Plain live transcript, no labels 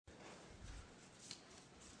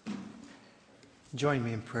Join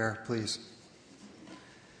me in prayer, please.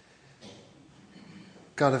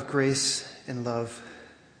 God of grace and love,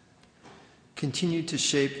 continue to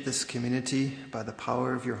shape this community by the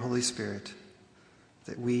power of your Holy Spirit,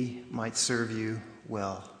 that we might serve you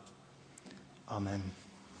well. Amen.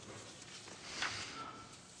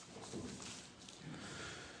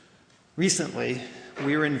 Recently,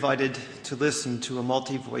 we were invited to listen to a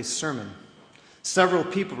multi-voice sermon. Several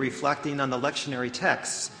people reflecting on the lectionary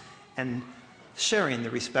texts and sharing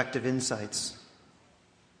their respective insights.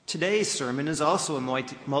 Today's sermon is also a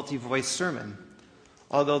multi-voice sermon,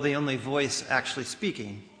 although the only voice actually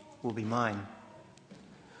speaking will be mine.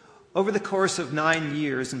 Over the course of 9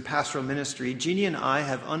 years in pastoral ministry, Jeanne and I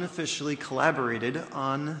have unofficially collaborated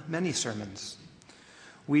on many sermons.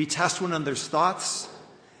 We test one another's thoughts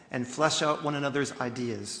and flesh out one another's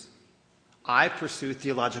ideas. I pursue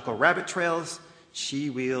theological rabbit trails. She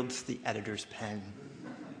wields the editor's pen.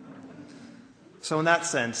 So in that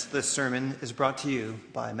sense, this sermon is brought to you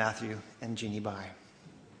by Matthew and Jeanne By.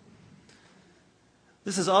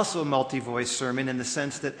 This is also a multi-voice sermon in the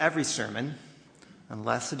sense that every sermon,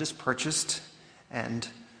 unless it is purchased and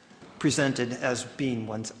presented as being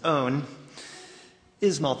one's own,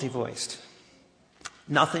 is multi-voiced.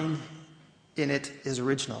 Nothing in it is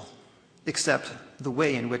original, except the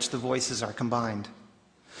way in which the voices are combined.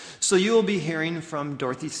 So you will be hearing from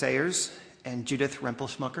Dorothy Sayers and Judith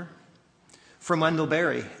Rempelschmucker, from Wendell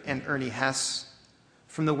Berry and Ernie Hess,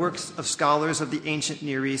 from the works of scholars of the ancient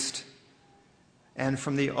Near East, and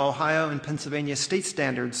from the Ohio and Pennsylvania state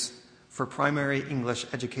standards for primary English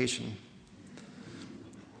education.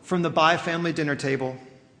 From the By family dinner table,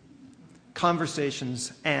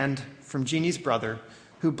 conversations, and from Jeannie's brother,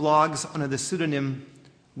 who blogs under the pseudonym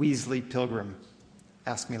Weasley Pilgrim.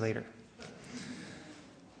 Ask me later.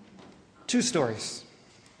 2 stories.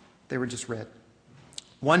 They were just read.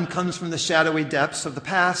 One comes from the shadowy depths of the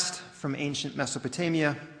past, from ancient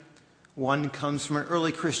Mesopotamia. One comes from an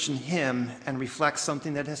early Christian hymn and reflects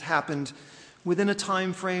something that has happened within a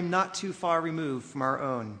time frame not too far removed from our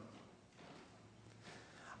own.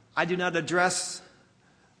 I do not address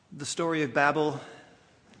the story of Babel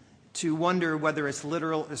to wonder whether it's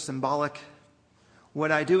literal or symbolic.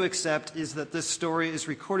 What I do accept is that this story is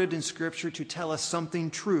recorded in Scripture to tell us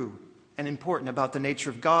something true and important about the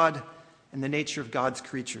nature of God and the nature of God's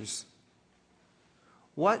creatures.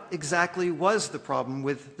 What exactly was the problem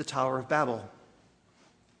with the Tower of Babel?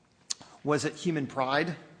 Was it human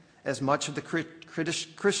pride, as much of the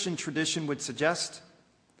Christian tradition would suggest?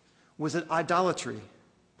 Was it idolatry?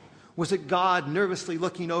 Was it God nervously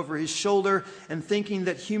looking over his shoulder and thinking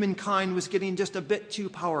that humankind was getting just a bit too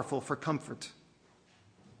powerful for comfort?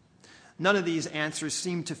 None of these answers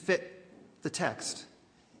seem to fit the text.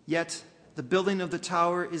 Yet, the building of the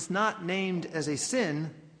tower is not named as a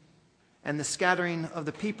sin, and the scattering of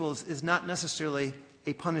the peoples is not necessarily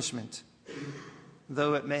a punishment,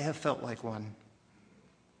 though it may have felt like one.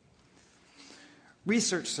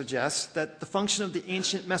 Research suggests that the function of the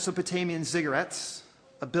ancient Mesopotamian ziggurats,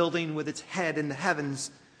 a building with its head in the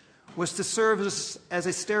heavens, was to serve as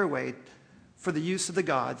a stairway for the use of the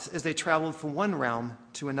gods as they traveled from one realm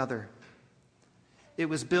to another. It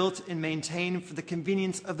was built and maintained for the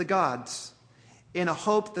convenience of the gods, in a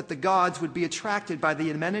hope that the gods would be attracted by the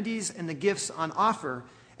amenities and the gifts on offer,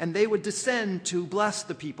 and they would descend to bless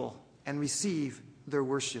the people and receive their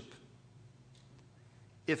worship.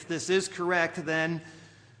 If this is correct, then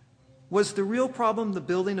was the real problem the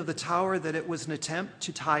building of the tower, that it was an attempt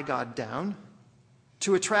to tie God down,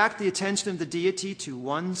 to attract the attention of the deity to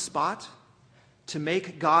one spot, to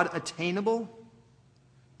make God attainable,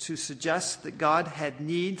 to suggest that God had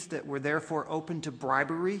needs that were therefore open to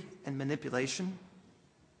bribery and manipulation?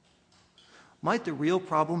 Might the real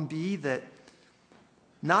problem be that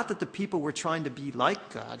not that the people were trying to be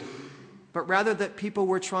like God, but rather that people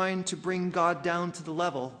were trying to bring God down to the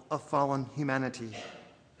level of fallen humanity,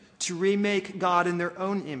 to remake God in their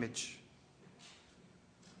own image?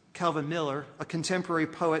 Calvin Miller, a contemporary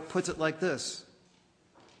poet, puts it like this: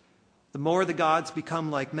 the more the gods become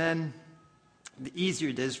like men, the easier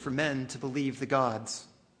it is for men to believe the gods.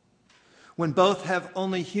 When both have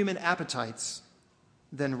only human appetites,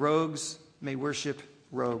 then rogues may worship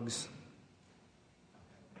rogues.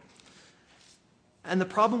 And the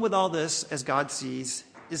problem with all this, as God sees,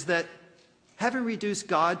 is that having reduced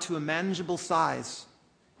God to a manageable size,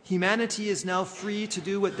 humanity is now free to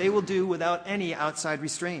do what they will do without any outside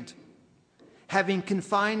restraint. Having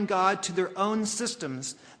confined God to their own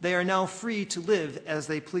systems, they are now free to live as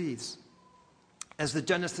they please. As the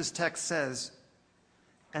Genesis text says,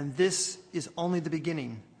 and this is only the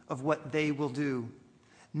beginning of what they will do.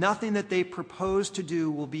 Nothing that they propose to do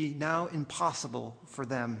will be now impossible for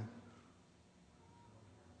them.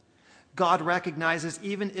 God recognizes,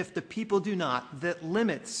 even if the people do not, that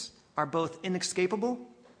limits are both inescapable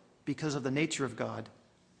because of the nature of God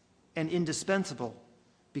and indispensable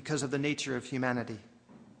because of the nature of humanity.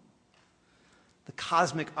 The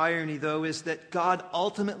cosmic irony, though, is that God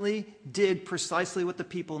ultimately did precisely what the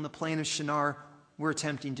people in the plain of Shinar were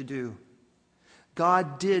attempting to do.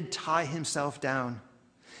 God did tie himself down,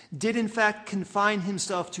 did in fact confine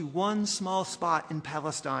himself to one small spot in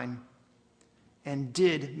Palestine, and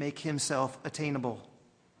did make himself attainable.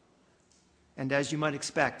 And as you might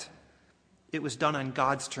expect, it was done on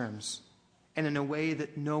God's terms and in a way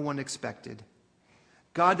that no one expected.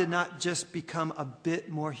 God did not just become a bit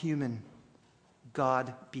more human.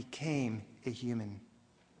 God became a human.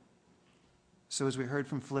 So as we heard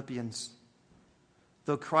from Philippians,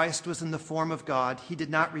 though Christ was in the form of God, he did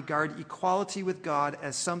not regard equality with God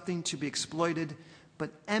as something to be exploited,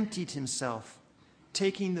 but emptied himself,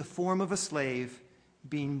 taking the form of a slave,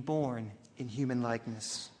 being born in human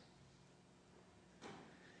likeness.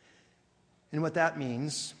 And what that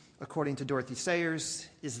means, according to Dorothy Sayers,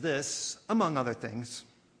 is this, among other things,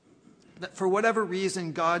 that for whatever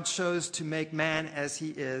reason God chose to make man as he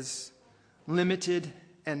is, limited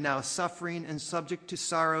and now suffering and subject to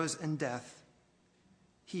sorrows and death,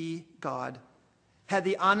 he, God, had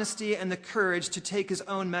the honesty and the courage to take his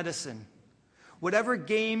own medicine. Whatever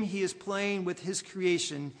game he is playing with his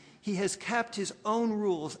creation, he has kept his own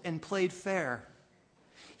rules and played fair.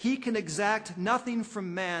 He can exact nothing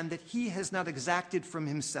from man that he has not exacted from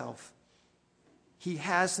himself. He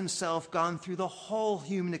has himself gone through the whole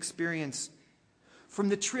human experience, from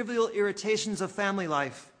the trivial irritations of family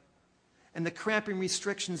life and the cramping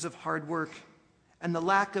restrictions of hard work and the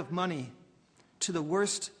lack of money, to the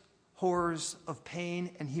worst horrors of pain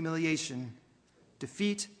and humiliation,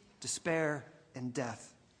 defeat, despair, and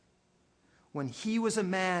death. When he was a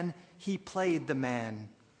man, he played the man.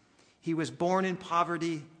 He was born in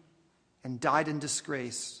poverty and died in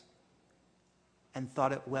disgrace and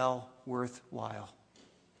thought it well worthwhile.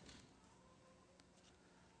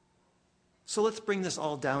 So let's bring this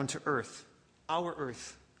all down to earth,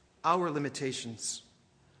 our limitations.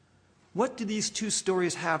 What do these two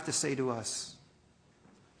stories have to say to us?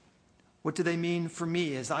 What do they mean for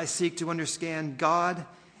me as I seek to understand God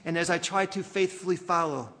and as I try to faithfully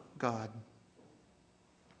follow God?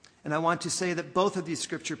 And I want to say that both of these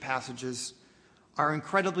scripture passages are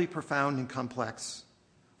incredibly profound and complex,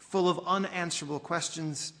 full of unanswerable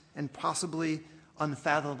questions and possibly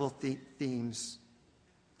unfathomable themes.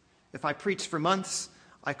 If I preached for months,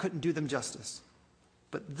 I couldn't do them justice.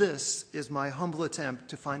 But this is my humble attempt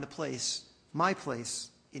to find my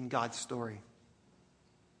place in God's story.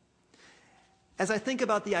 As I think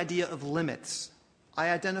about the idea of limits, I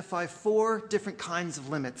identify 4 different kinds of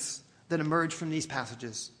limits that emerge from these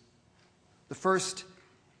passages. The first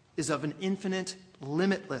is of an infinite,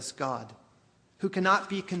 limitless God who cannot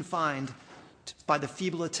be confined by the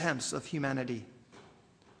feeble attempts of humanity,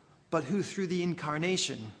 but who through the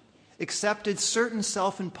incarnation accepted certain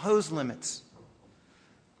self-imposed limits.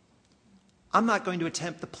 I'm not going to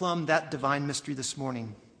attempt to plumb that divine mystery this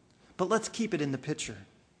morning, but let's keep it in the picture.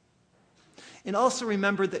 And also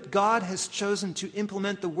remember that God has chosen to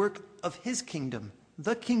implement the work of his kingdom,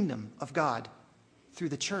 the kingdom of God, through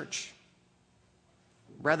the church,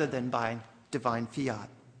 rather than by divine fiat.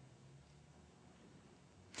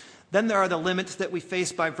 Then there are the limits that we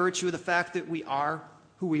face by virtue of the fact that we are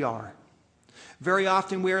who we are. Very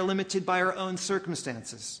often we are limited by our own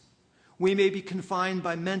circumstances. We may be confined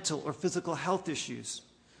by mental or physical health issues,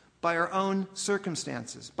 by our own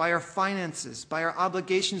circumstances, by our finances, by our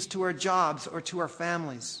obligations to our jobs or to our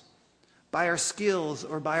families, by our skills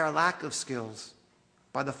or by our lack of skills,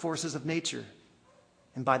 by the forces of nature,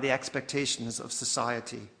 and by the expectations of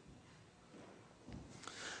society.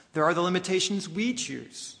 There are the limitations we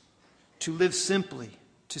choose: to live simply,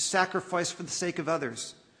 to sacrifice for the sake of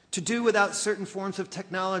others, to do without certain forms of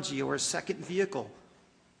technology or a second vehicle,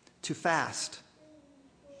 to fast.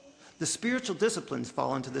 The spiritual disciplines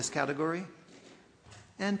fall into this category,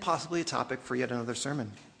 and possibly a topic for yet another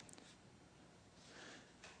sermon.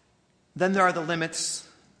 Then there are the limits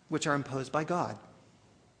which are imposed by God,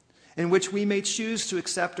 in which we may choose to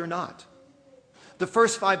accept or not. The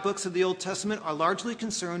first 5 books of the Old Testament are largely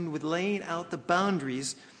concerned with laying out the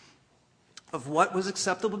boundaries of what was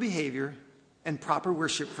acceptable behavior and proper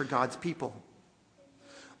worship for God's people.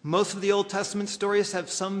 Most of the Old Testament stories have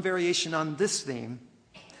some variation on this theme.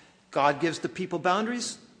 God gives the people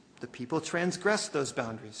boundaries, the people transgress those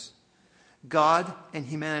boundaries. God and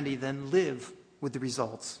humanity then live with the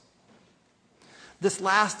results. This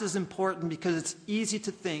last is important because it's easy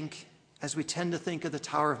to think, as we tend to think of the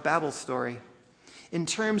Tower of Babel story, in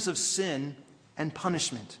terms of sin and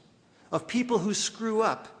punishment, of people who screw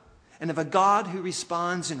up, and of a God who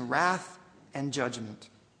responds in wrath and judgment.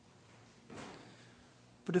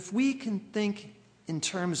 But if we can think in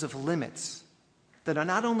terms of limits that are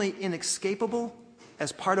not only inescapable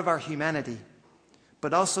as part of our humanity,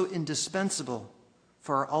 but also indispensable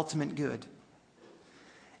for our ultimate good,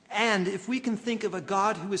 and if we can think of a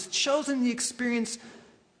God who has chosen to experience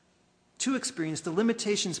the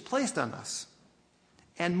limitations placed on us,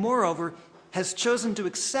 and moreover has chosen to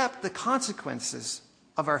accept the consequences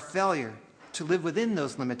of our failure to live within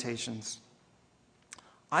those limitations,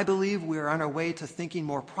 I believe we are on our way to thinking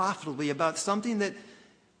more profitably about something that,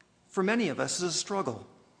 for many of us, is a struggle.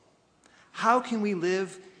 How can we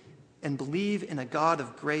live and believe in a God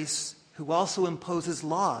of grace who also imposes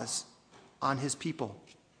laws on his people?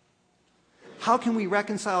 How can we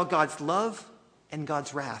reconcile God's love and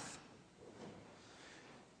God's wrath?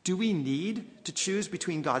 Do we need to choose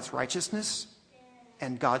between God's righteousness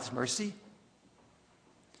and God's mercy?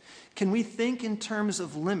 Can we think in terms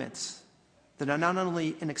of limits that are not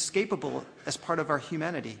only inescapable as part of our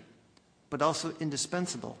humanity, but also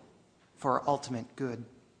indispensable for our ultimate good?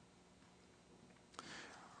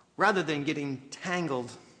 Rather than getting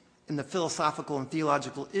tangled in the philosophical and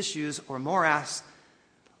theological issues or morass,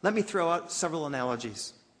 let me throw out several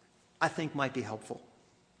analogies I think might be helpful.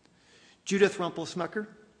 Judith Rumpelsmucker,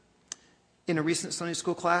 in a recent Sunday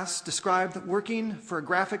school class, described working as a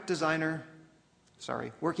graphic designer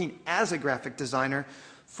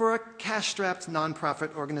for a cash-strapped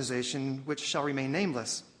nonprofit organization which shall remain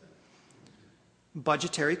nameless.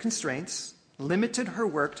 Budgetary constraints limited her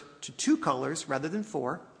work to 2 colors rather than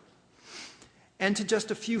 4, and to just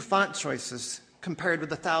a few font choices compared with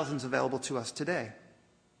the thousands available to us today.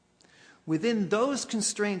 Within those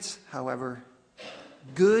constraints, however,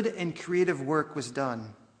 good and creative work was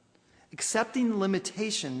done. Accepting the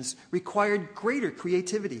limitations required greater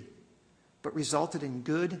creativity, but resulted in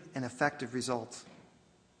good and effective results.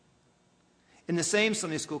 In the same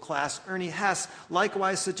Sunday school class, Ernie Hess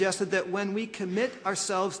likewise suggested that when we commit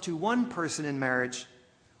ourselves to one person in marriage,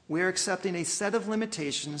 we are accepting a set of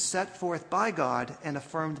limitations set forth by God and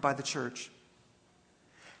affirmed by the church.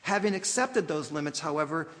 Having accepted those limits,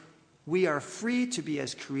 however, we are free to be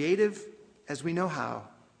as creative as we know how,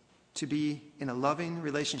 to be in a loving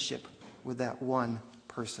relationship with that one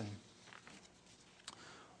person.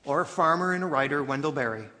 Or a farmer and a writer, Wendell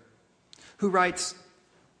Berry, who writes,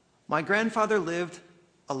 "My grandfather lived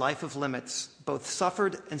a life of limits, both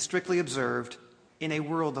suffered and strictly observed, in a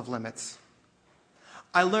world of limits.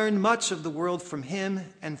 I learned much of the world from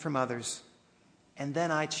him and from others. And then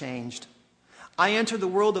I changed. I entered the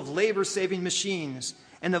world of labor-saving machines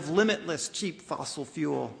and of limitless cheap fossil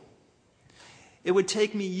fuel. It would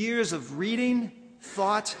take me years of reading,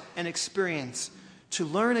 thought, and experience to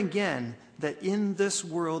learn again that in this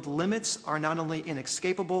world, limits are not only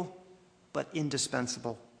inescapable, but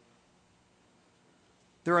indispensable."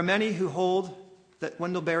 There are many who hold that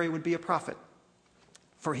Wendell Berry would be a prophet,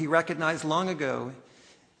 for he recognized long ago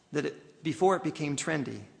that before it became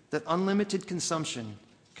trendy, that unlimited consumption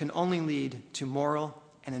can only lead to moral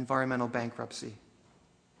and environmental bankruptcy.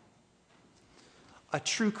 A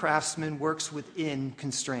true craftsman works within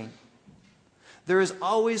constraint. There is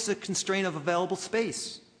always a constraint of available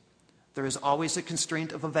space. There is always a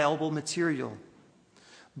constraint of available material.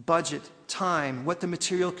 Budget, time, what the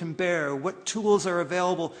material can bear, what tools are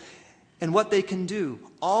available, and what they can do.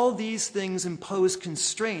 All these things impose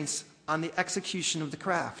constraints on the execution of the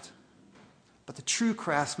craft. But the true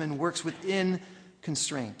craftsman works within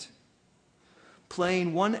constraint,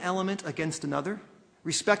 playing one element against another,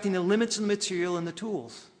 respecting the limits of the material and the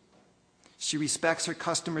tools. She respects her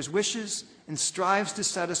customers' wishes and strives to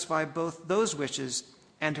satisfy both those wishes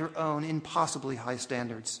and her own impossibly high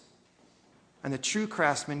standards. And the true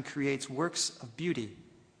craftsman creates works of beauty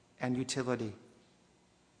and utility.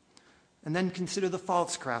 And then consider the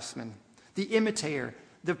false craftsman, the imitator,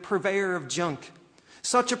 the purveyor of junk.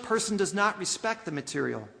 Such a person does not respect the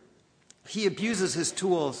material. He abuses his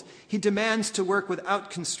tools. He demands to work without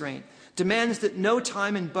constraint, demands that no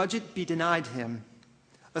time and budget be denied him,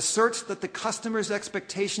 asserts that the customer's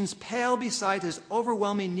expectations pale beside his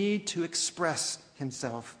overwhelming need to express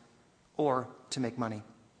himself or to make money.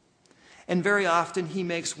 And very often he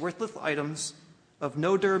makes worthless items of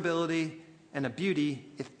no durability and a beauty,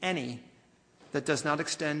 if any, that does not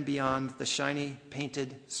extend beyond the shiny,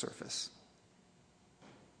 painted surface.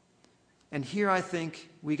 And here I think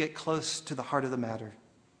we get close to the heart of the matter.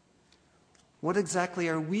 What exactly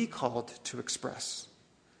are we called to express?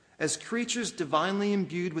 as creatures divinely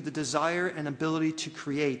imbued with the desire and ability to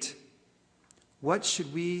create, what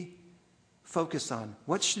should we focus on?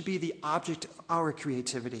 What should be the object of our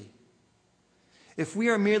creativity? If we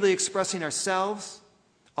are merely expressing ourselves,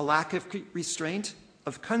 a lack of constraint,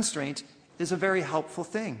 is a very helpful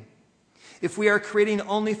thing. If we are creating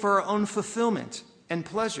only for our own fulfillment and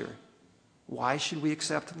pleasure, why should we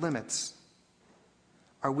accept limits?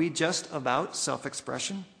 Are we just about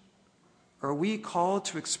self-expression? Or are we called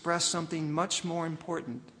to express something much more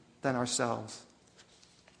important than ourselves?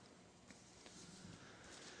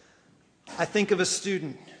 I think of a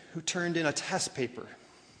student who turned in a test paper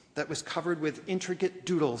that was covered with intricate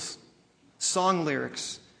doodles, song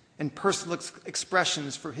lyrics, and personal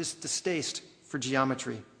expressions for his distaste for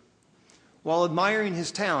geometry. While admiring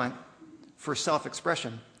his talent for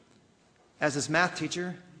self-expression, as his math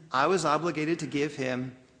teacher, I was obligated to give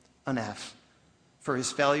him an F for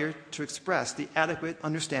his failure to express the adequate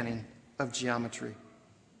understanding of geometry.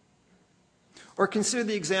 Or consider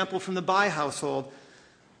the example from the Bai household.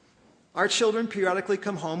 Our children periodically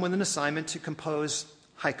come home with an assignment to compose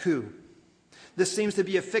haiku. This seems to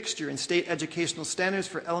be a fixture in state educational standards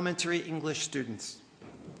for elementary English students.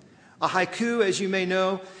 A haiku, as you may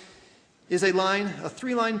know, is a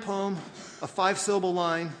 3-line poem, a 5-syllable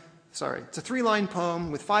line. It's a 3-line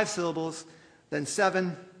poem with 5 syllables, then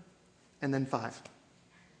 7, and then 5.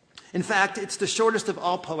 In fact, it's the shortest of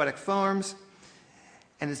all poetic forms,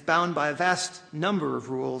 and is bound by a vast number of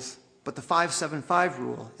rules, but the 5-7-5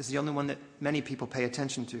 rule is the only one that many people pay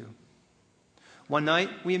attention to. One night,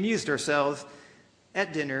 we amused ourselves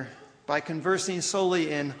at dinner by conversing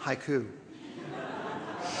solely in haiku.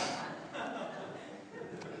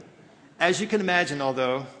 As you can imagine,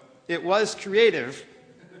 although it was creative,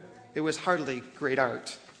 it was hardly great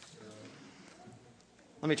art.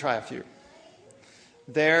 Let me try a few.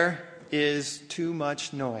 There is too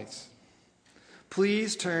much noise.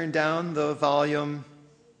 Please turn down the volume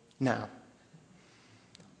now.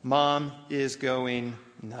 Mom is going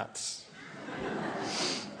nuts.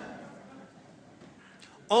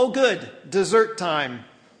 Oh, good, dessert time.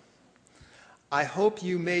 I hope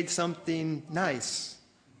you made something nice.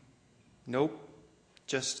 Nope,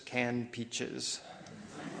 just canned peaches.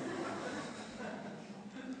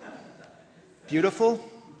 Beautiful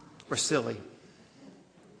or silly?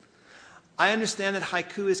 I understand that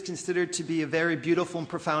haiku is considered to be a very beautiful and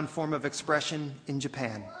profound form of expression in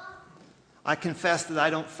Japan. I confess that I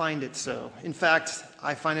don't find it so. In fact,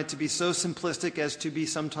 I find it to be so simplistic as to be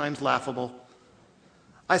sometimes laughable.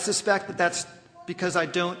 I suspect that that's because I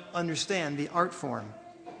don't understand the art form.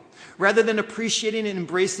 Rather than appreciating and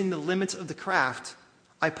embracing the limits of the craft,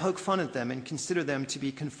 I poke fun at them and consider them to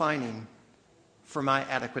be confining for my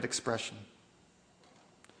adequate expression.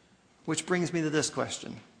 Which brings me to this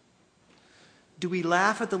question. Do we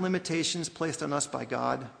laugh at the limitations placed on us by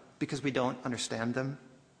God because we don't understand them?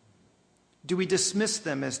 Do we dismiss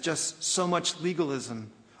them as just so much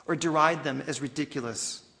legalism or deride them as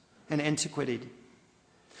ridiculous and antiquated,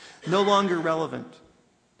 no longer relevant?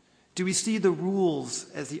 Do we see the rules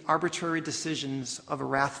as the arbitrary decisions of a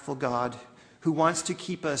wrathful God who wants to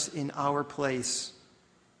keep us in our place?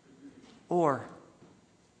 Or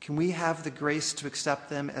can we have the grace to accept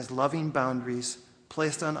them as loving boundaries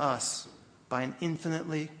placed on us by an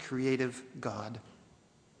infinitely creative God?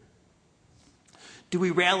 Do we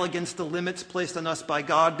rail against the limits placed on us by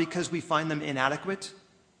God because we find them inadequate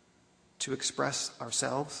to express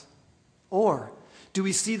ourselves? Or do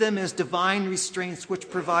we see them as divine restraints which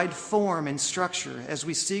provide form and structure as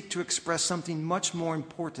we seek to express something much more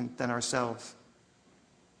important than ourselves?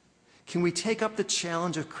 Can we take up the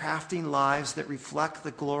challenge of crafting lives that reflect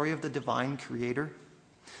the glory of the divine Creator,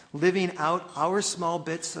 living out our small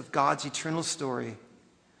bits of God's eternal story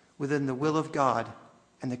within the will of God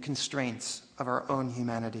and the constraints of our own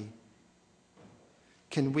humanity?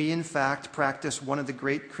 Can we, in fact, practice one of the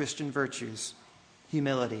great Christian virtues,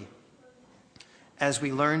 humility, as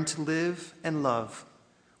we learn to live and love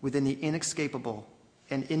within the inescapable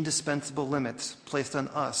and indispensable limits placed on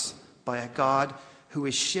us by a God who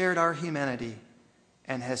has shared our humanity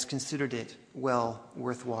and has considered it well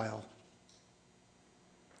worthwhile?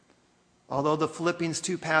 Although the Philippians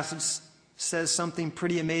 2 passage says something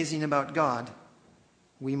pretty amazing about God,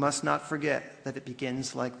 we must not forget that it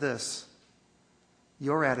begins like this.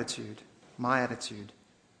 Your attitude, my attitude,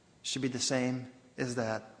 should be the same as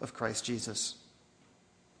that of Christ Jesus.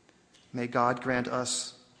 May God grant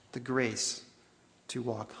us the grace to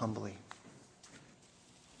walk humbly.